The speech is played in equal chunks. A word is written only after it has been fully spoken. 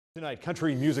Tonight,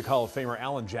 Country Music Hall of Famer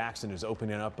Alan Jackson is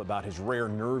opening up about his rare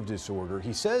nerve disorder.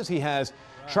 He says he has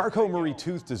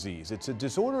Charcot-Marie-Tooth disease. It's a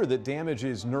disorder that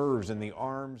damages nerves in the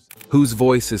arms. Whose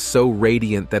voice is so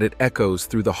radiant that it echoes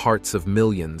through the hearts of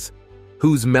millions.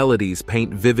 Whose melodies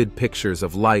paint vivid pictures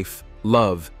of life,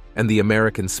 love, and the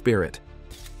American spirit.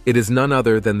 It is none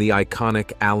other than the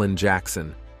iconic Alan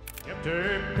Jackson. Kept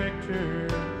a picture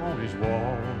on his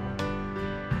wall.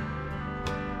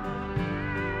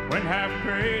 Went half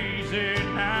crazy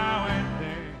now and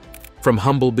then. From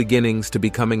humble beginnings to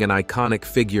becoming an iconic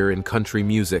figure in country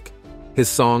music, his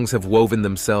songs have woven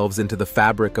themselves into the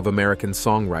fabric of American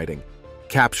songwriting,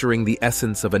 capturing the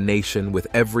essence of a nation with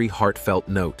every heartfelt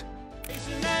note.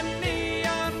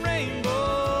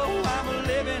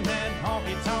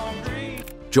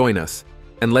 Join us,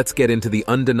 and let's get into the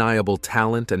undeniable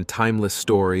talent and timeless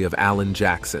story of Alan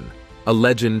Jackson, a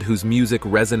legend whose music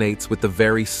resonates with the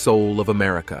very soul of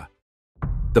America.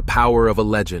 The power of a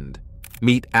legend.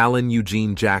 Meet Alan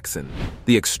Eugene Jackson,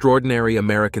 the extraordinary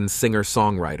American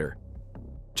singer-songwriter.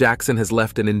 Jackson has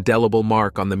left an indelible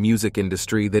mark on the music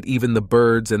industry that even the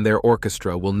Byrds and their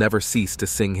orchestra will never cease to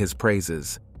sing his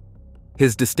praises.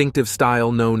 His distinctive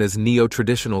style, known as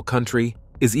neo-traditional country,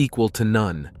 is equal to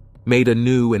none, made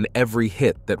anew in every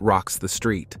hit that rocks the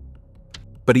street.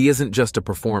 But he isn't just a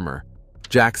performer.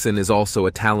 Jackson is also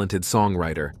a talented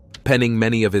songwriter, penning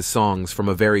many of his songs from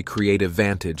a very creative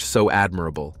vantage so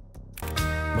admirable.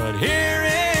 But here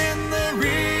in the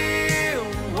real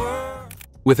world.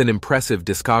 With an impressive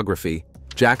discography,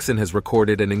 Jackson has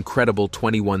recorded an incredible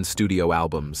 21 studio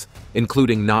albums,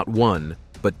 including not one,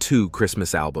 but 2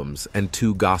 Christmas albums and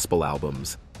 2 gospel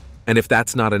albums. And if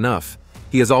that's not enough,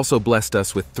 he has also blessed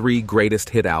us with 3 greatest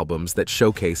hit albums that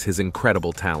showcase his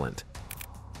incredible talent.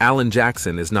 Alan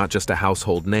Jackson is not just a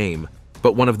household name,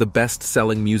 but one of the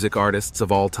best-selling music artists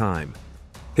of all time.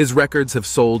 His records have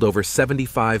sold over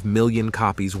 75 million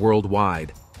copies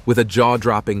worldwide, with a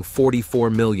jaw-dropping 44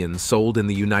 million sold in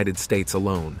the United States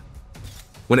alone.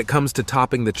 When it comes to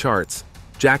topping the charts,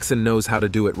 Jackson knows how to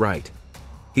do it right.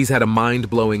 He's had a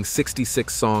mind-blowing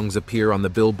 66 songs appear on the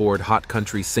Billboard Hot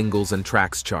Country Singles and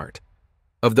Tracks chart.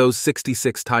 Of those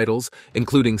 66 titles,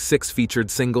 including 6 featured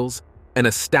singles, an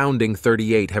astounding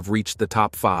 38 have reached the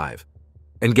top 5.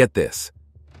 And get this,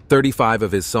 35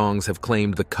 of his songs have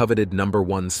claimed the coveted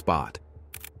 #1 spot.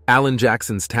 Alan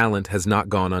Jackson's talent has not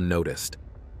gone unnoticed.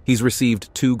 He's received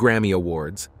 2 Grammy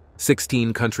Awards,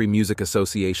 16 Country Music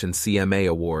Association CMA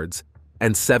Awards,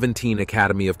 and 17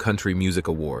 Academy of Country Music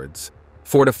Awards,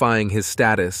 fortifying his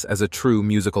status as a true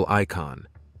musical icon.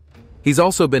 He's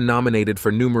also been nominated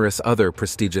for numerous other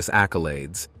prestigious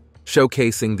accolades,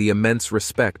 showcasing the immense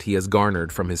respect he has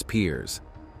garnered from his peers.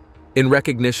 In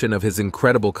recognition of his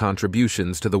incredible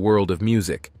contributions to the world of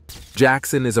music,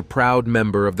 Jackson is a proud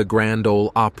member of the Grand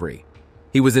Ole Opry.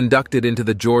 He was inducted into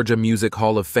the Georgia Music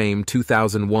Hall of Fame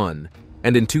 2001,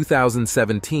 and in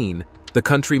 2017, the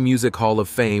Country Music Hall of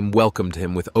Fame welcomed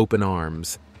him with open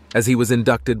arms, as he was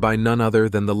inducted by none other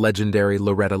than the legendary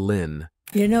Loretta Lynn.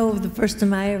 You know, the first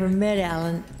time I ever met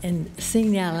Alan and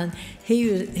seen Alan,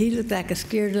 he looked like a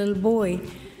scared little boy.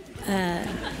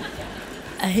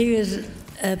 He was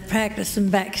practicing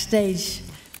backstage.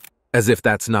 As if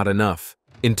that's not enough,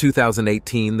 in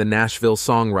 2018, the Nashville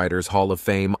Songwriters Hall of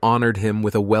Fame honored him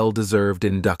with a well-deserved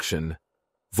induction.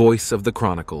 Voice of the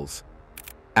Chronicles.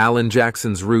 Alan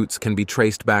Jackson's roots can be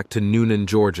traced back to Newnan,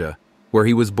 Georgia, where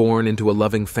he was born into a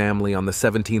loving family on the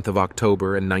 17th of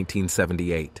October in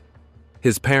 1978.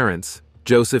 His parents,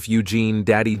 Joseph Eugene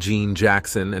Daddy Gene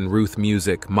Jackson and Ruth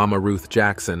Music Mama Ruth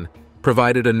Jackson,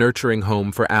 provided a nurturing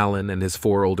home for Alan and his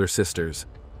 4 older sisters.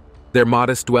 Their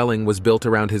modest dwelling was built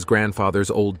around his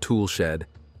grandfather's old tool shed,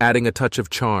 adding a touch of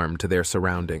charm to their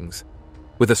surroundings.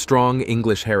 With a strong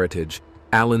English heritage,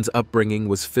 Alan's upbringing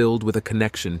was filled with a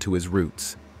connection to his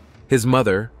roots. His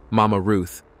mother, Mama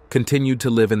Ruth, continued to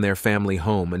live in their family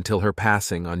home until her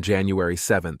passing on January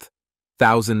 7th,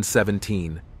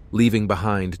 2017, leaving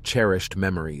behind cherished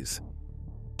memories.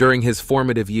 During his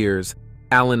formative years,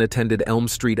 Alan attended Elm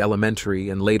Street Elementary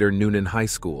and later Newnan High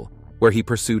School, where he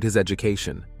pursued his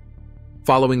education.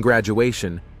 Following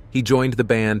graduation, he joined the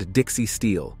band Dixie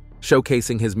Steel,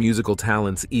 showcasing his musical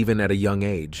talents even at a young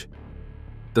age.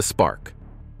 The Spark.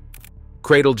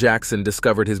 Cradle Jackson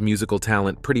discovered his musical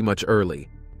talent pretty much early,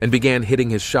 and began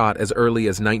hitting his shot as early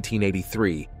as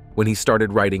 1983, when he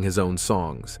started writing his own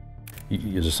songs.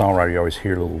 As a songwriter, you always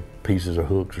hear little pieces or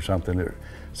hooks or something that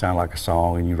sound like a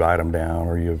song, and you write them down,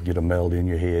 or you get a melody in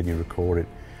your head and you record it.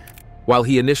 While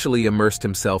he initially immersed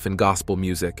himself in gospel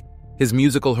music, his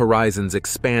musical horizons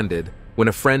expanded when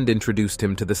a friend introduced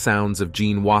him to the sounds of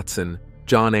Gene Watson,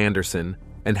 John Anderson,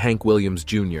 and Hank Williams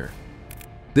Jr.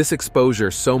 This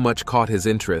exposure so much caught his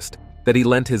interest that he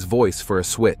lent his voice for a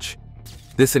switch.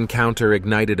 This encounter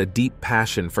ignited a deep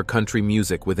passion for country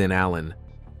music within Alan.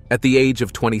 At the age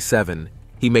of 27,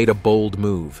 he made a bold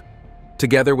move.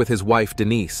 Together with his wife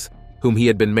Denise, whom he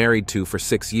had been married to for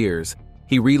 6 years,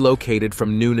 he relocated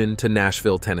from Newnan to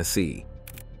Nashville, Tennessee.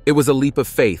 It was a leap of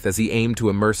faith as he aimed to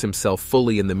immerse himself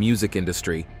fully in the music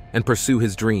industry and pursue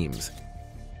his dreams.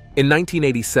 In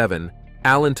 1987,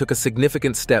 Alan took a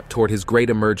significant step toward his great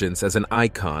emergence as an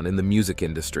icon in the music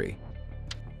industry.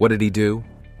 What did he do?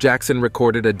 Jackson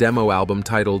recorded a demo album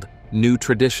titled New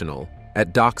Traditional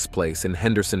at Doc's Place in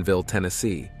Hendersonville,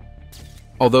 Tennessee.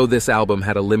 Although this album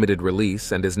had a limited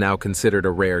release and is now considered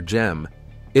a rare gem,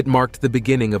 it marked the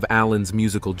beginning of Alan's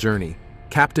musical journey,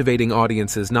 captivating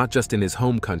audiences not just in his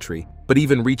home country, but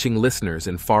even reaching listeners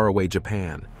in faraway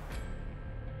Japan.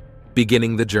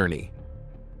 Beginning the journey.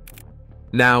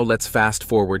 Now let's fast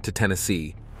forward to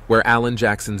Tennessee, where Alan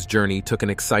Jackson's journey took an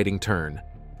exciting turn.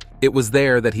 It was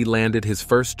there that he landed his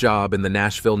first job in the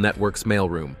Nashville Network's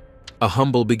mailroom, a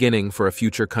humble beginning for a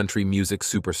future country music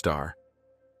superstar.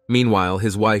 Meanwhile,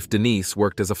 his wife Denise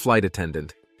worked as a flight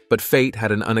attendant, but fate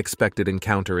had an unexpected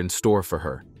encounter in store for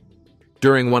her.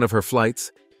 During one of her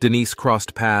flights, Denise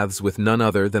crossed paths with none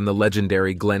other than the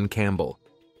legendary Glenn Campbell.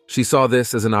 She saw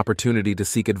this as an opportunity to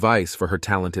seek advice for her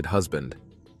talented husband.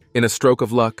 In a stroke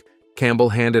of luck, Campbell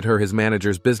handed her his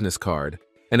manager's business card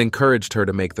and encouraged her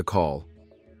to make the call.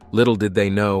 Little did they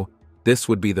know, this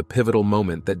would be the pivotal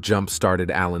moment that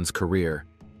jump-started Alan's career.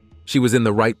 She was in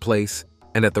the right place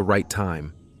and at the right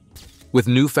time. With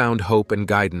newfound hope and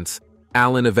guidance,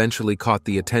 Alan eventually caught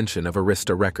the attention of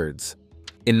Arista Records.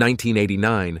 In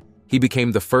 1989, he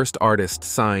became the first artist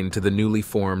signed to the newly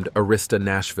formed Arista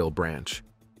Nashville branch.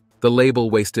 The label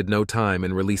wasted no time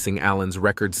in releasing Alan's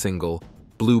record single,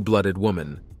 Blue-Blooded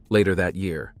Woman, later that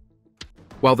year.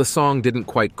 While the song didn't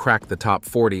quite crack the top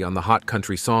 40 on the Hot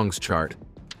Country Songs chart,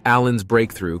 Alan's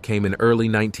breakthrough came in early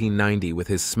 1990 with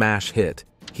his smash hit,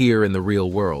 Here in the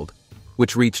Real World,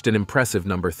 which reached an impressive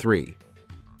number 3.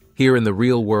 Here in the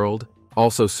Real World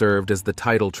also served as the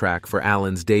title track for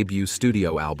Alan's debut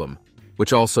studio album,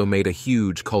 which also made a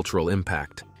huge cultural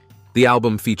impact. The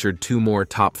album featured 2 more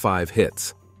top 5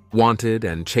 hits, Wanted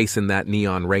and Chasin' That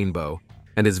Neon Rainbow,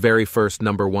 and his very first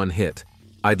number 1 hit,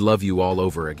 I'd Love You All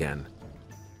Over Again.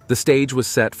 The stage was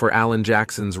set for Alan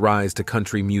Jackson's rise to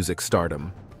country music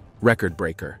stardom, Record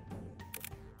Breaker.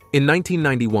 In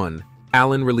 1991,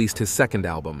 Alan released his second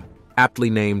album, aptly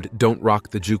named Don't Rock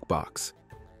the Jukebox.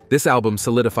 This album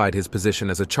solidified his position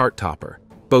as a chart topper,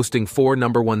 boasting 4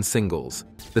 number 1 singles,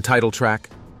 the title track,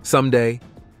 Someday,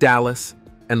 Dallas,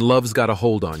 and Love's Got a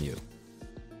Hold on You.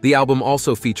 The album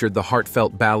also featured the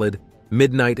heartfelt ballad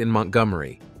Midnight in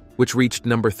Montgomery, which reached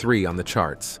number 3 on the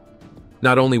charts.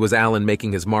 Not only was Alan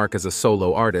making his mark as a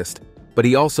solo artist, but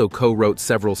he also co-wrote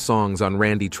several songs on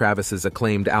Randy Travis's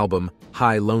acclaimed album,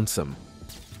 High Lonesome.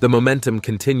 The momentum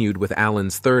continued with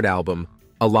Alan's third album,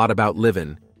 A Lot About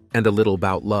Livin' and A Little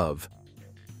About Love.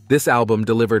 This album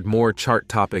delivered more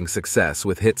chart-topping success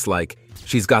with hits like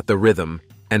She's Got the Rhythm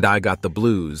and I Got the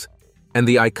Blues, and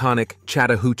the iconic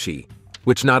Chattahoochee,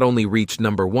 which not only reached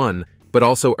number 1, but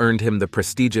also earned him the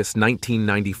prestigious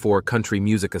 1994 Country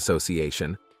Music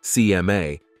Association,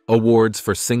 CMA, awards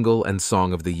for Single and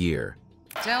Song of the Year.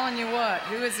 Telling you what,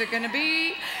 who is it going to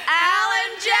be?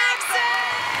 Alan Jackson!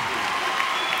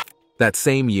 That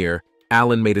same year,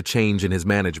 Alan made a change in his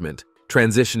management,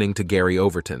 transitioning to Gary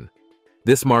Overton.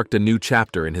 This marked a new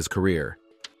chapter in his career.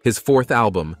 His fourth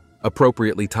album,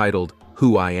 appropriately titled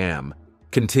Who I Am,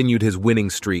 continued his winning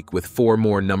streak with 4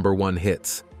 more number 1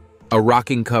 hits. A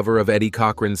rocking cover of Eddie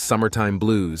Cochran's Summertime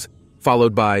Blues,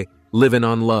 followed by Livin'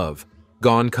 on Love,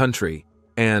 Gone Country,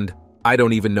 and I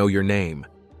Don't Even Know Your Name.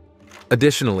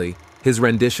 Additionally, his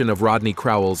rendition of Rodney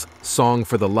Crowell's Song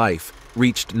for the Life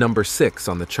reached number 6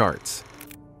 on the charts.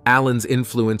 Alan's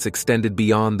influence extended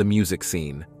beyond the music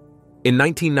scene. In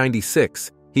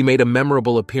 1996, he made a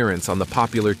memorable appearance on the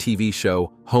popular TV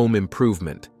show Home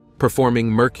Improvement, performing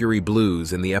Mercury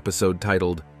Blues in the episode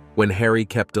titled When Harry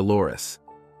Kept Dolores.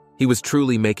 He was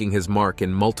truly making his mark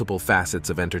in multiple facets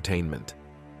of entertainment.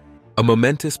 A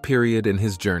momentous period in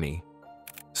his journey.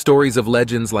 Stories of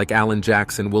legends like Alan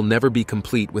Jackson will never be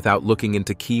complete without looking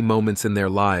into key moments in their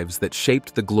lives that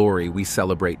shaped the glory we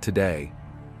celebrate today.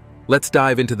 Let's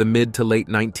dive into the mid to late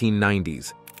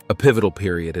 1990s, a pivotal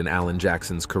period in Alan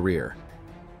Jackson's career.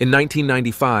 In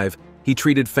 1995, he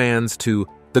treated fans to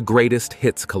the Greatest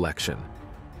Hits collection.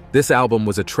 This album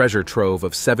was a treasure trove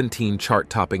of 17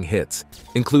 chart-topping hits,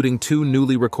 including 2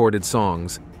 newly recorded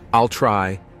songs, I'll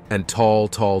Try and Tall,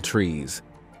 Tall Trees.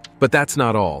 But that's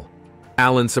not all.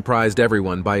 Alan surprised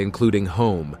everyone by including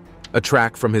Home, a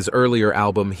track from his earlier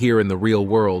album Here in the Real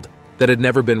World that had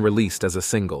never been released as a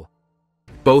single.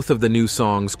 Both of the new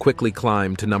songs quickly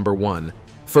climbed to #1,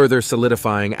 further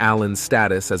solidifying Alan's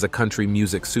status as a country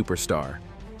music superstar.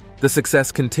 The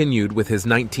success continued with his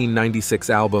 1996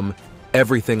 album,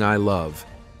 Everything I Love.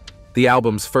 The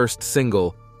album's first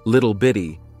single, Little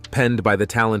Bitty, penned by the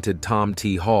talented Tom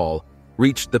T. Hall,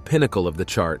 reached the pinnacle of the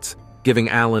charts, giving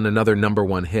Alan another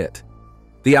 #1 hit.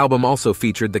 The album also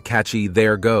featured the catchy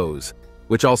There Goes,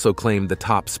 which also claimed the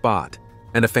top spot,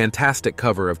 and a fantastic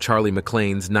cover of Charlie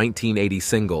McClain's 1980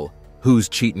 single, Who's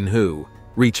Cheatin' Who,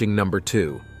 reaching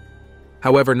 #2.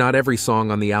 However, not every song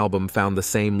on the album found the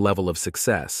same level of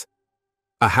success.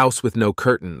 A House with No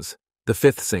Curtains, the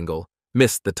fifth single,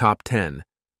 missed the top 10,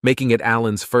 making it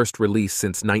Alan's first release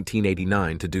since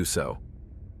 1989 to do so.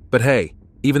 But hey,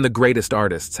 even the greatest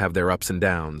artists have their ups and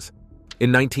downs.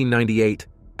 In 1998,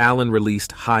 Alan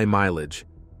released High Mileage,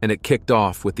 and it kicked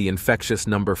off with the infectious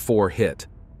 #4 hit,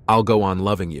 I'll Go On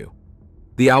Loving You.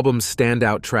 The album's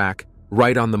standout track,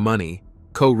 Right on the Money,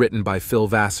 co-written by Phil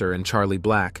Vassar and Charlie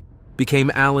Black,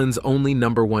 became Alan's only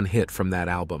 #1 hit from that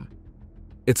album.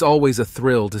 It's always a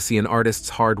thrill to see an artist's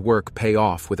hard work pay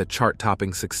off with a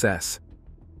chart-topping success.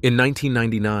 In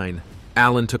 1999,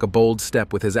 Alan took a bold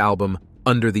step with his album,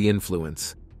 Under the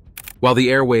Influence. While the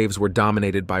airwaves were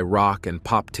dominated by rock and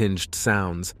pop-tinged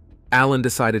sounds, Alan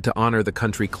decided to honor the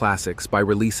country classics by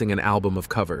releasing an album of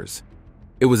covers.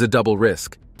 It was a double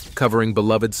risk, covering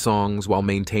beloved songs while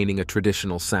maintaining a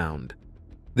traditional sound.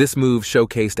 This move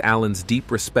showcased Alan's deep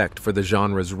respect for the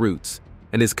genre's roots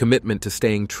and his commitment to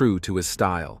staying true to his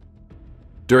style.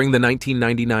 During the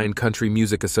 1999 Country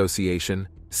Music Association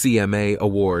 (CMA)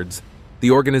 Awards, the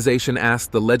organization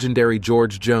asked the legendary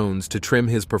George Jones to trim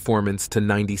his performance to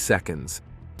 90 seconds.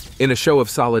 In a show of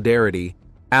solidarity,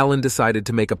 Alan decided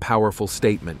to make a powerful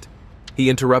statement. He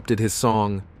interrupted his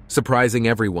song, surprising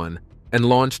everyone, and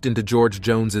launched into George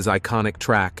Jones's iconic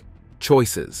track,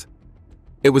 Choices.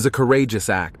 It was a courageous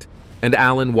act, and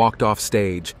Alan walked off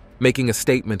stage, making a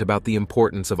statement about the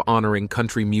importance of honoring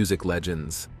country music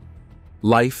legends.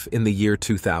 Life in the year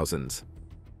 2000s.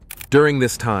 During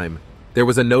this time, there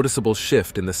was a noticeable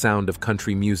shift in the sound of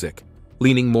country music,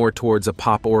 leaning more towards a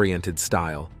pop-oriented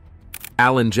style.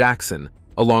 Alan Jackson,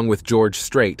 along with George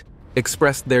Strait,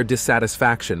 expressed their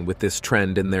dissatisfaction with this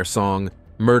trend in their song,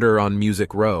 Murder on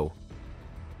Music Row.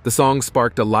 The song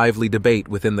sparked a lively debate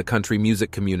within the country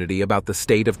music community about the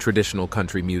state of traditional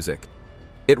country music.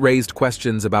 It raised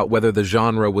questions about whether the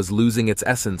genre was losing its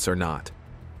essence or not.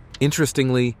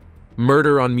 Interestingly,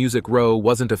 Murder on Music Row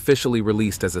wasn't officially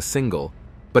released as a single,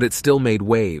 but it still made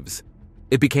waves.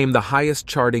 It became the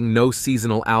highest-charting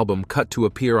no-seasonal album cut to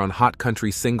appear on Hot Country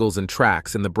singles and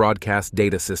tracks in the broadcast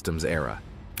data systems era.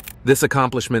 This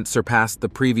accomplishment surpassed the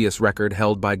previous record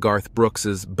held by Garth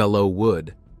Brooks's Belleau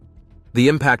Wood. The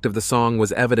impact of the song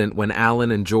was evident when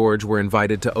Alan and George were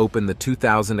invited to open the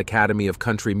 2000 Academy of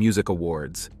Country Music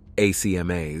Awards,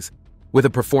 ACMAs, with a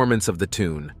performance of the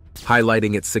tune,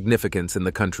 highlighting its significance in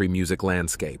the country music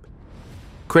landscape.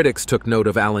 Critics took note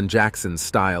of Alan Jackson's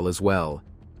style as well.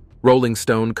 Rolling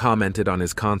Stone commented on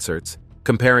his concerts,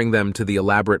 comparing them to the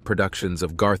elaborate productions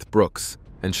of Garth Brooks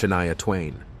and Shania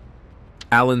Twain.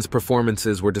 Alan's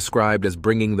performances were described as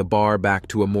bringing the bar back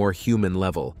to a more human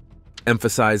level,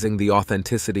 emphasizing the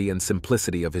authenticity and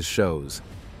simplicity of his shows.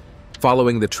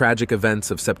 Following the tragic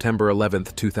events of September 11,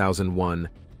 2001,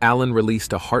 Alan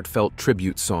released a heartfelt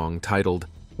tribute song titled,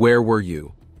 Where Were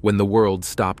You, When the World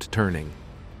Stopped Turning?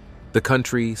 The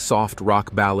country, soft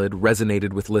rock ballad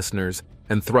resonated with listeners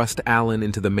and thrust Alan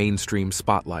into the mainstream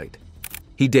spotlight.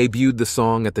 He debuted the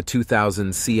song at the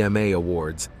 2000 CMA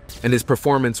Awards, and his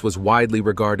performance was widely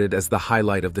regarded as the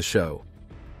highlight of the show.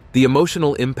 The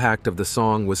emotional impact of the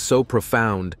song was so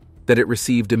profound that it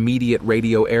received immediate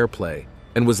radio airplay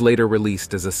and was later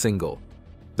released as a single.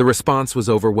 The response was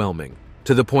overwhelming,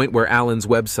 to the point where Alan's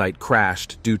website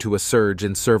crashed due to a surge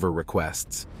in server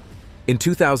requests. In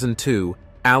 2002,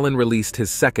 Alan released his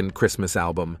second Christmas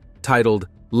album, titled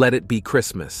Let It Be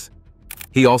Christmas.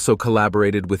 He also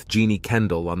collaborated with Jeannie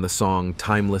Kendall on the song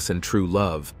Timeless and True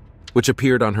Love, which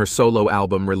appeared on her solo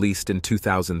album released in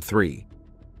 2003.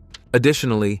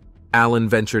 Additionally, Alan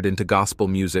ventured into gospel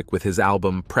music with his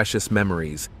album Precious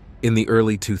Memories in the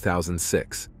early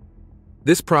 2006.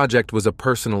 This project was a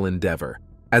personal endeavor,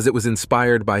 as it was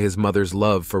inspired by his mother's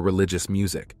love for religious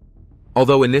music.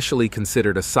 Although initially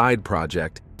considered a side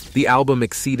project, the album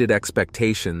exceeded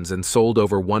expectations and sold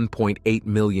over 1.8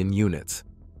 million units.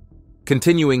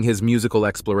 Continuing his musical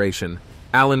exploration,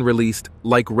 Alan released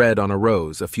Like Red on a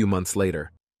Rose a few months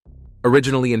later.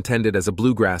 Originally intended as a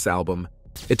bluegrass album,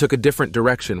 It took a different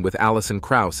direction with Alison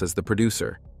Krauss as the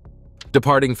producer.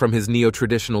 Departing from his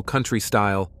neo-traditional country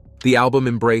style, the album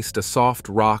embraced a soft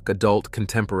rock adult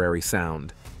contemporary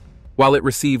sound. While it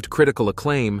received critical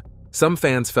acclaim, some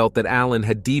fans felt that Alan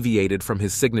had deviated from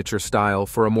his signature style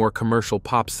for a more commercial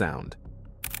pop sound.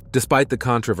 Despite the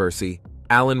controversy,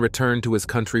 Alan returned to his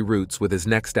country roots with his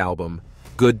next album,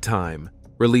 Good Time,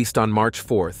 released on March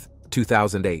 4,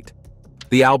 2008.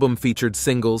 The album featured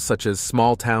singles such as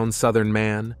Small Town Southern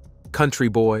Man, Country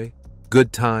Boy,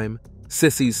 Good Time,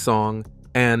 Sissy's Song,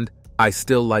 and I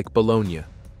Still Like Bologna.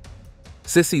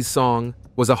 Sissy's Song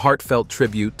was a heartfelt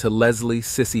tribute to Leslie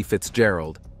Sissy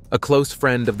Fitzgerald, a close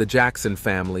friend of the Jackson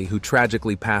family who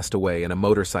tragically passed away in a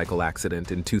motorcycle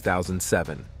accident in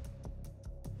 2007.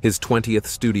 His 20th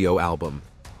studio album.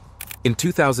 In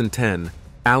 2010,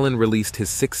 Alan released his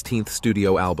 16th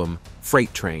studio album,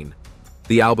 Freight Train.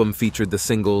 The album featured the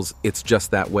singles It's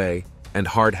Just That Way and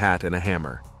Hard Hat and a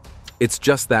Hammer. It's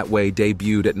Just That Way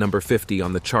debuted at number 50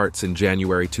 on the charts in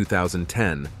January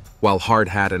 2010, while Hard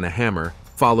Hat and a Hammer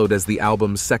followed as the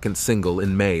album's second single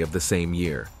in May of the same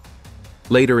year.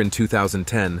 Later in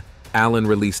 2010, Alan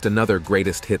released another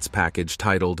greatest hits package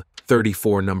titled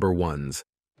 34 Number Ones.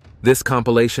 This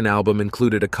compilation album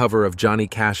included a cover of Johnny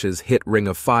Cash's hit Ring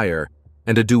of Fire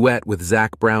and a duet with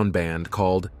Zac Brown Band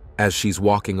called As She's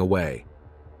Walking Away.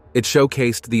 It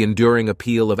showcased the enduring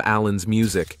appeal of Alan's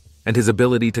music and his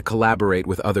ability to collaborate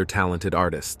with other talented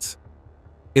artists.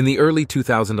 In the early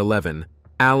 2011,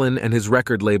 Alan and his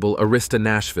record label Arista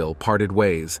Nashville parted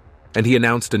ways, and he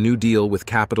announced a new deal with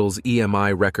Capitol's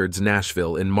EMI Records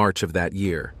Nashville in March of that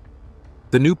year.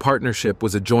 The new partnership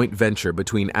was a joint venture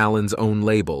between Alan's own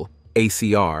label,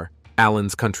 ACR,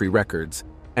 Alan's Country Records,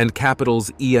 and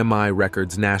Capitol's EMI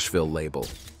Records Nashville label.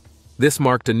 This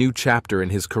marked a new chapter in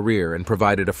his career and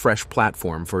provided a fresh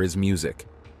platform for his music.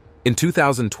 In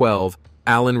 2012,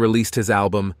 Alan released his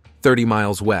album, 30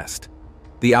 Miles West.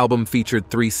 The album featured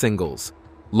 3 singles,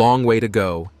 Long Way to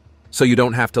Go, So You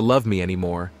Don't Have to Love Me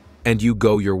Anymore, and You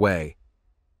Go Your Way.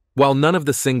 While none of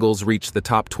the singles reached the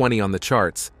top 20 on the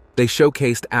charts, they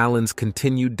showcased Alan's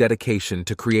continued dedication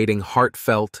to creating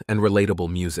heartfelt and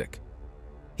relatable music.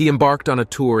 He embarked on a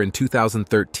tour in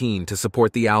 2013 to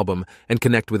support the album and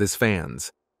connect with his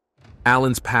fans.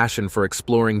 Alan's passion for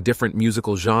exploring different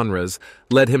musical genres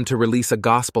led him to release a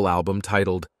gospel album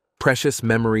titled Precious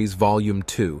Memories Volume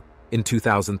 2 in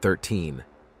 2013.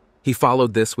 He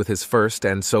followed this with his first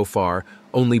and, so far,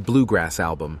 only bluegrass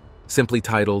album, simply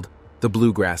titled The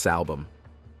Bluegrass Album.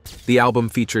 The album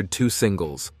featured 2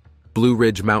 singles, Blue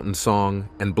Ridge Mountain Song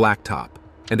and Blacktop,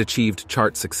 and achieved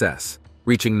chart success,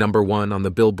 reaching number 1 on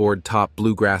the Billboard Top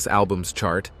Bluegrass Albums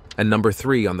chart and number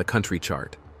 3 on the country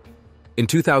chart. In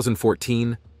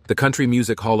 2014, the Country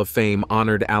Music Hall of Fame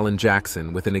honored Alan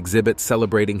Jackson with an exhibit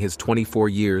celebrating his 24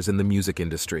 years in the music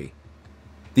industry.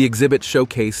 The exhibit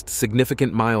showcased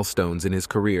significant milestones in his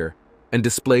career and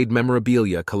displayed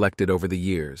memorabilia collected over the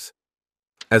years.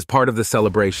 As part of the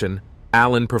celebration,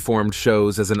 Alan performed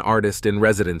shows as an artist in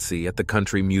residency at the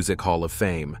Country Music Hall of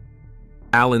Fame.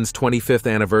 Alan's 25th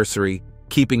anniversary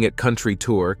Keeping It Country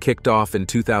tour kicked off in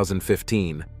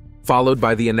 2015, followed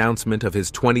by the announcement of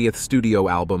his 20th studio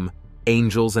album,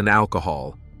 Angels and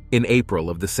Alcohol, in April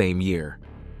of the same year.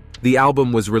 The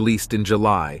album was released in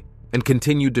July and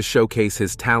continued to showcase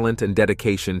his talent and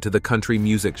dedication to the country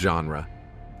music genre.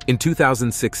 In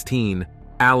 2016,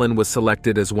 Alan was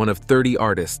selected as one of 30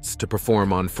 artists to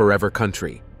perform on Forever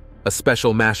Country, a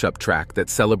special mashup track that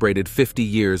celebrated 50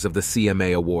 years of the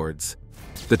CMA Awards.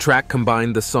 The track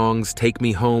combined the songs Take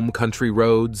Me Home, Country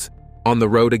Roads, On the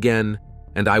Road Again,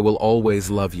 and I Will Always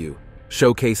Love You,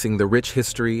 showcasing the rich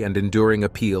history and enduring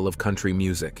appeal of country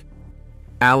music.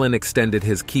 Alan extended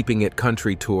his Keeping It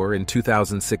Country tour in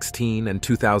 2016 and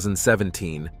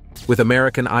 2017, with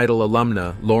American Idol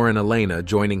alumna Lauren Elena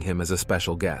joining him as a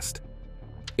special guest.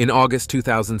 In August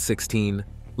 2016,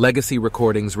 Legacy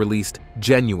Recordings released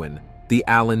Genuine, The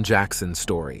Alan Jackson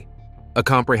Story, a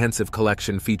comprehensive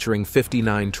collection featuring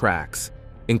 59 tracks,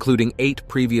 including 8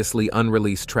 previously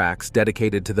unreleased tracks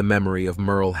dedicated to the memory of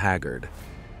Merle Haggard.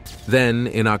 Then,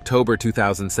 in October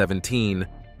 2017,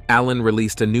 Alan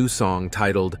released a new song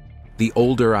titled The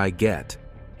Older I Get,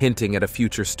 hinting at a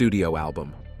future studio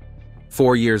album.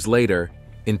 4 years later,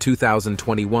 in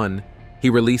 2021, he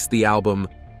released the album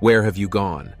Where Have You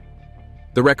Gone?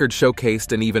 The record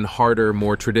showcased an even harder,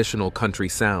 more traditional country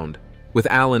sound, with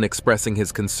Alan expressing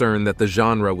his concern that the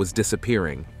genre was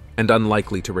disappearing and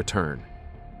unlikely to return.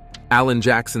 Alan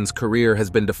Jackson's career has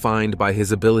been defined by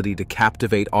his ability to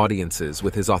captivate audiences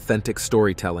with his authentic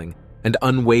storytelling and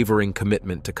unwavering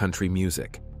commitment to country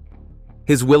music.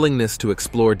 His willingness to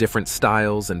explore different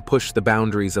styles and push the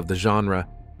boundaries of the genre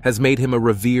has made him a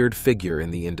revered figure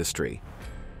in the industry.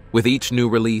 With each new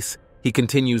release, he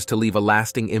continues to leave a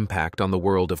lasting impact on the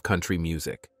world of country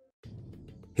music.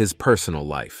 His personal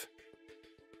life.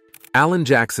 Alan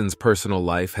Jackson's personal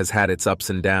life has had its ups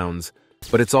and downs,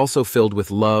 but it's also filled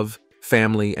with love,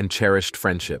 family, and cherished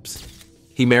friendships.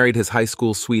 He married his high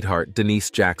school sweetheart, Denise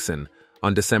Jackson,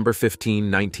 on December 15,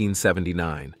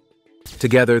 1979.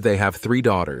 Together, they have 3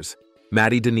 daughters,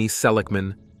 Maddie Denise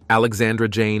Seligman, Alexandra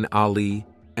Jane Ali,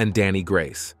 and Danny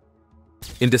Grace.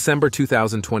 In December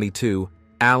 2022,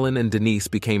 Alan and Denise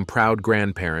became proud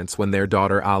grandparents when their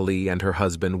daughter Ali and her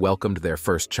husband welcomed their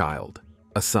first child,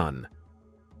 a son.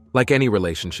 Like any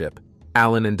relationship,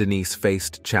 Alan and Denise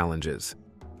faced challenges.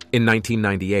 In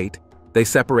 1998, they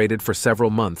separated for several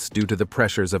months due to the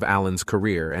pressures of Alan's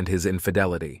career and his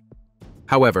infidelity.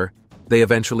 However, they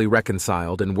eventually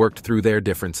reconciled and worked through their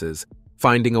differences,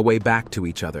 finding a way back to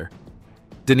each other.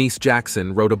 Denise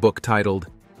Jackson wrote a book titled,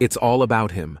 "It's All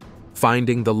About Him,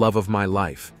 Finding the Love of My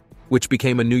Life," which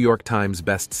became a New York Times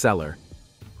bestseller.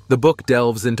 The book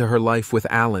delves into her life with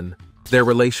Alan, their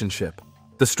relationship,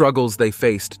 the struggles they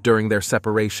faced during their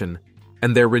separation,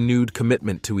 and their renewed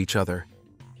commitment to each other.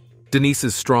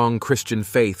 Denise's strong Christian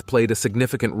faith played a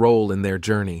significant role in their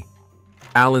journey.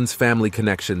 Alan's family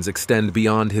connections extend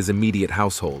beyond his immediate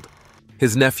household.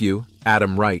 His nephew,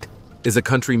 Adam Wright, is a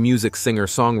country music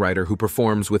singer-songwriter who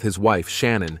performs with his wife,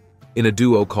 Shannon, in a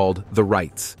duo called The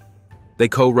Wrights. They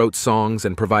co-wrote songs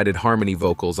and provided harmony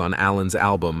vocals on Alan's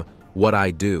album, What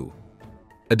I Do.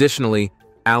 Additionally,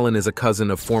 Alan is a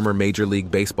cousin of former Major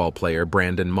League Baseball player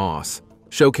Brandon Moss,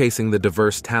 showcasing the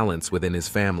diverse talents within his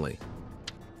family.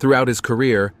 Throughout his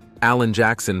career, Alan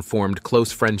Jackson formed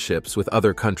close friendships with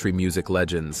other country music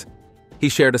legends. He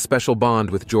shared a special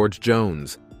bond with George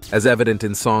Jones, as evident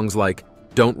in songs like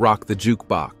Don't Rock the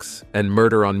Jukebox and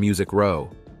Murder on Music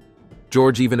Row.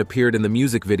 George even appeared in the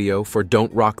music video for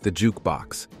Don't Rock the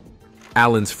Jukebox.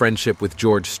 Alan's friendship with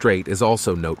George Strait is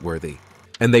also noteworthy,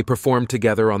 and they performed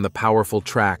together on the powerful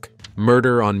track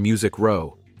Murder on Music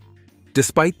Row.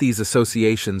 Despite these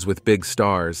associations with big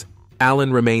stars,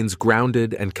 Alan remains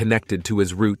grounded and connected to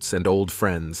his roots and old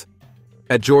friends.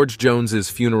 At George Jones's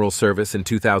funeral service in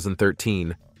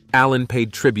 2013, Alan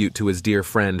paid tribute to his dear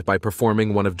friend by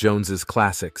performing one of Jones's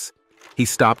classics, He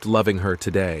Stopped Loving Her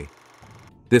Today.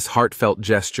 This heartfelt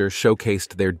gesture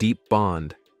showcased their deep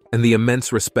bond and the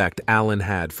immense respect Alan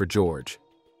had for George.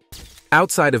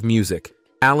 Outside of music,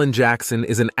 Alan Jackson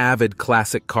is an avid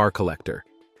classic car collector.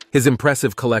 His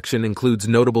impressive collection includes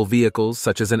notable vehicles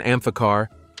such as an Amphicar,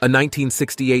 a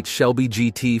 1968 Shelby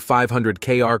GT 500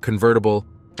 KR convertible,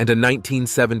 and a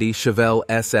 1970 Chevelle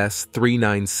SS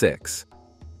 396.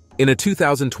 In a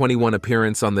 2021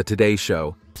 appearance on The Today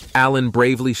Show, Alan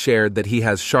bravely shared that he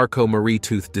has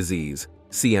Charcot-Marie-Tooth disease,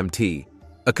 CMT,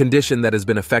 a condition that has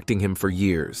been affecting him for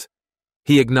years.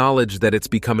 He acknowledged that it's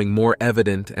becoming more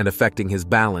evident and affecting his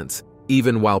balance,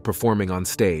 even while performing on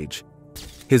stage.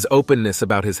 His openness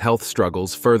about his health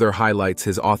struggles further highlights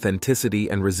his authenticity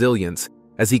and resilience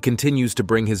as he continues to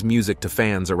bring his music to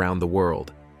fans around the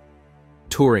world.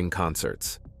 Touring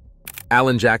concerts.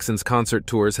 Alan Jackson's concert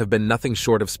tours have been nothing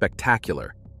short of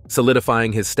spectacular,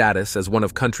 solidifying his status as one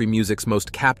of country music's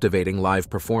most captivating live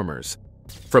performers.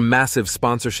 From massive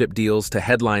sponsorship deals to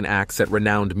headline acts at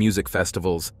renowned music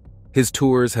festivals, his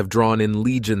tours have drawn in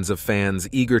legions of fans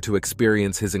eager to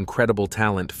experience his incredible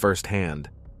talent firsthand.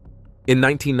 In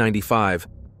 1995,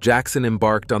 Jackson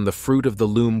embarked on the Fruit of the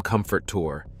Loom Comfort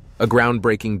Tour, a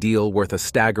groundbreaking deal worth a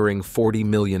staggering $40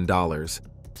 million.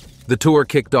 The tour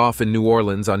kicked off in New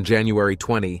Orleans on January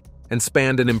 20 and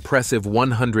spanned an impressive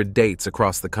 100 dates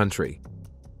across the country.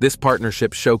 This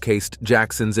partnership showcased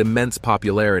Jackson's immense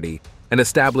popularity and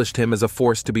established him as a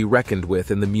force to be reckoned with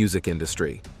in the music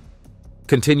industry.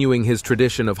 Continuing his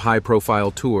tradition of high-profile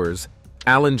tours,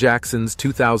 Alan Jackson's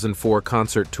 2004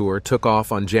 concert tour took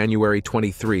off on January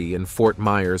 23 in Fort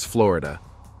Myers, Florida,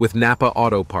 with Napa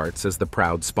Auto Parts as the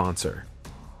proud sponsor.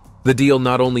 The deal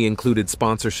not only included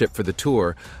sponsorship for the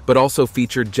tour, but also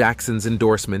featured Jackson's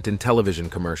endorsement in television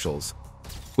commercials.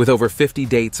 With over 50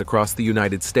 dates across the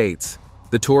United States,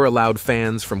 the tour allowed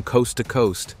fans from coast to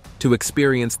coast to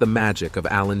experience the magic of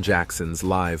Alan Jackson's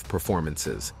live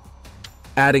performances.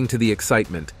 Adding to the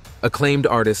excitement, acclaimed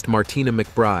artist Martina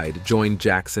McBride joined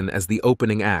Jackson as the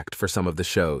opening act for some of the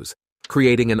shows,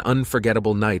 creating an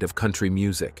unforgettable night of country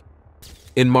music.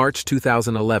 In March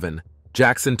 2011,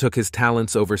 Jackson took his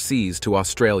talents overseas to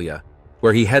Australia,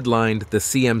 where he headlined the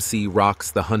CMC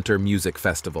Rocks the Hunter Music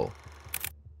Festival.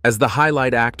 As the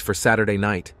highlight act for Saturday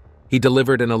night, he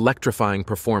delivered an electrifying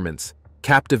performance,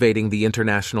 captivating the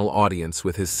international audience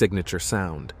with his signature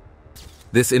sound.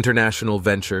 This international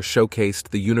venture showcased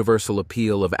the universal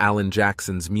appeal of Alan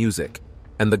Jackson's music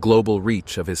and the global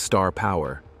reach of his star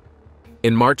power.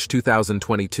 In March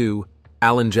 2022,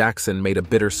 Alan Jackson made a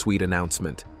bittersweet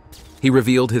announcement. He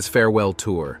revealed his farewell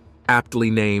tour,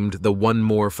 aptly named the One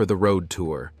More for the Road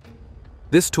Tour.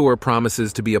 This tour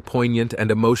promises to be a poignant and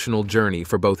emotional journey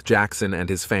for both Jackson and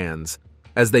his fans,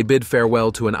 as they bid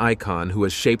farewell to an icon who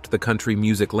has shaped the country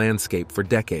music landscape for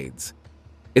decades.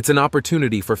 It's an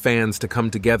opportunity for fans to come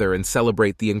together and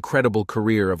celebrate the incredible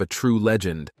career of a true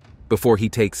legend before he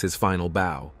takes his final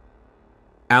bow.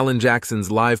 Alan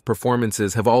Jackson's live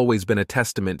performances have always been a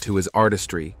testament to his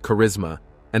artistry, charisma,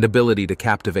 and ability to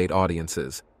captivate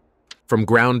audiences. From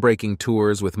groundbreaking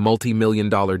tours with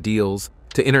multi-million-dollar deals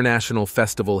to international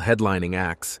festival headlining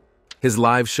acts, his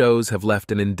live shows have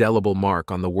left an indelible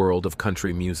mark on the world of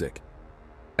country music.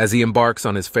 As he embarks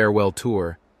on his farewell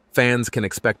tour, fans can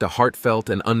expect a heartfelt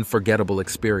and unforgettable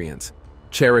experience,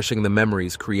 cherishing the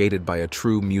memories created by a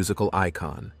true musical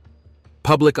icon.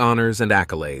 Public honors and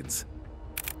accolades.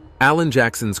 Alan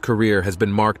Jackson's career has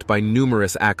been marked by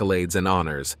numerous accolades and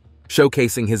honors,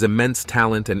 showcasing his immense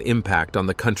talent and impact on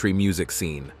the country music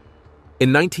scene.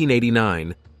 In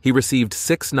 1989, he received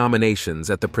 6 nominations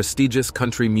at the prestigious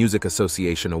Country Music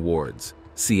Association Awards,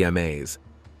 CMAs,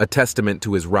 a testament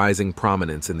to his rising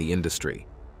prominence in the industry.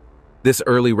 This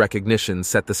early recognition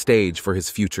set the stage for his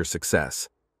future success.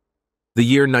 The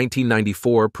year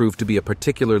 1994 proved to be a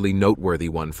particularly noteworthy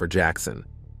one for Jackson.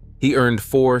 He earned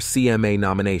 4 CMA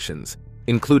nominations,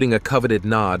 including a coveted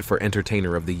nod for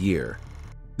Entertainer of the Year.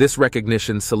 This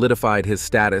recognition solidified his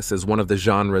status as one of the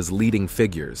genre's leading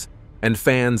figures, and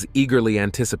fans eagerly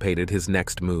anticipated his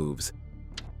next moves.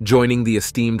 Joining the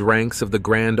esteemed ranks of the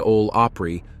Grand Ole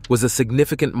Opry was a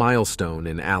significant milestone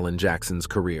in Alan Jackson's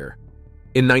career.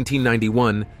 In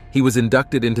 1991, he was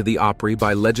inducted into the Opry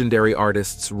by legendary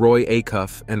artists Roy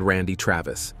Acuff and Randy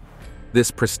Travis. This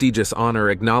prestigious honor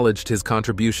acknowledged his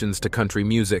contributions to country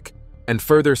music and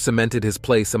further cemented his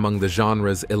place among the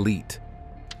genre's elite.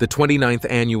 The 29th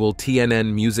annual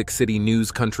TNN Music City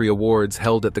News Country Awards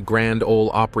held at the Grand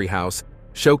Ole Opry House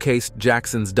showcased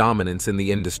Jackson's dominance in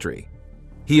the industry.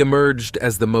 He emerged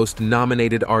as the most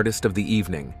nominated artist of the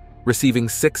evening, receiving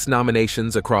 6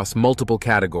 nominations across multiple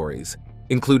categories,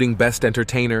 including Best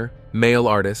Entertainer, Male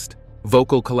Artist,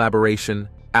 Vocal Collaboration,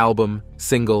 Album,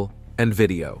 Single, and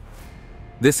Video.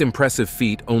 This impressive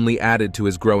feat only added to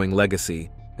his growing legacy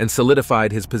and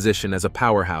solidified his position as a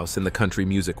powerhouse in the country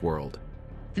music world.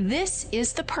 This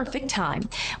is the perfect time.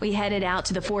 We headed out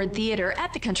to the Ford Theater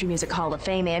at the Country Music Hall of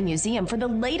Fame and Museum for the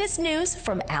latest news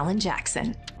from Alan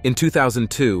Jackson. In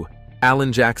 2002,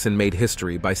 Alan Jackson made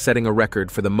history by setting a record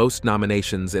for the most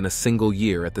nominations in a single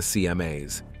year at the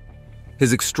CMAs.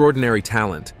 His extraordinary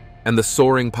talent and the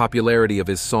soaring popularity of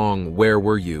his song Where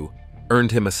Were You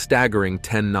earned him a staggering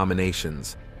 10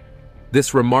 nominations.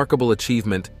 This remarkable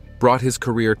achievement brought his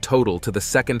career total to the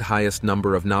second highest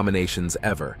number of nominations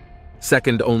ever,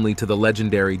 second only to the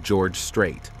legendary George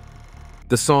Strait.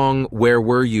 The song Where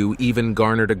Were You even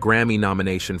garnered a Grammy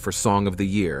nomination for Song of the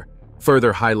Year,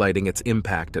 further highlighting its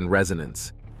impact and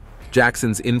resonance.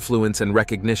 Jackson's influence and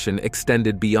recognition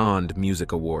extended beyond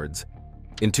music awards.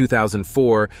 In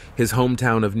 2004, his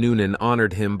hometown of Newnan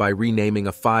honored him by renaming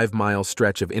a 5-mile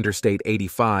stretch of Interstate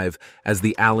 85 as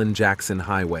the Alan Jackson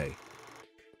Highway.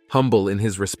 Humble in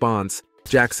his response,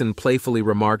 Jackson playfully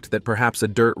remarked that perhaps a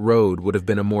dirt road would have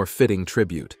been a more fitting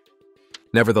tribute.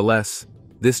 Nevertheless,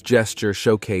 this gesture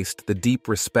showcased the deep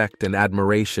respect and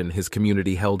admiration his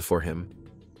community held for him.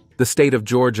 The state of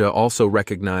Georgia also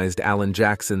recognized Alan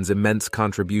Jackson's immense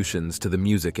contributions to the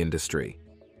music industry.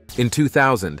 In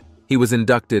 2000, he was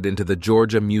inducted into the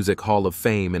Georgia Music Hall of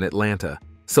Fame in Atlanta,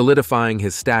 solidifying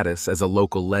his status as a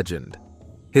local legend.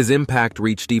 His impact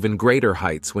reached even greater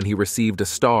heights when he received a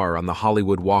star on the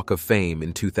Hollywood Walk of Fame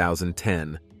in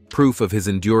 2010, proof of his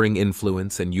enduring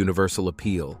influence and universal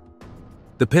appeal.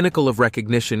 The pinnacle of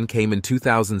recognition came in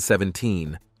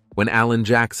 2017, when Alan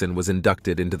Jackson was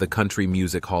inducted into the Country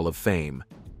Music Hall of Fame.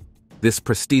 This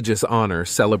prestigious honor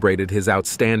celebrated his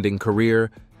outstanding career,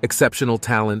 exceptional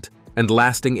talent, and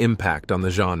lasting impact on the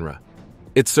genre.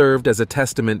 It served as a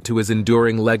testament to his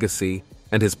enduring legacy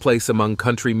and his place among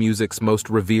country music's most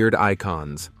revered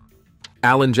icons.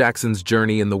 Alan Jackson's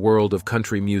journey in the world of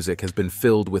country music has been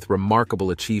filled with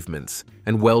remarkable achievements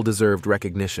and well-deserved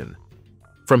recognition.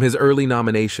 From his early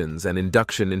nominations and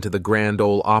induction into the Grand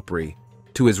Ole Opry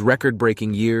to his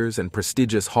record-breaking years and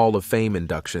prestigious Hall of Fame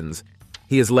inductions,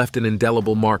 he has left an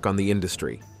indelible mark on the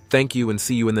industry. Thank you and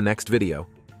see you in the next video.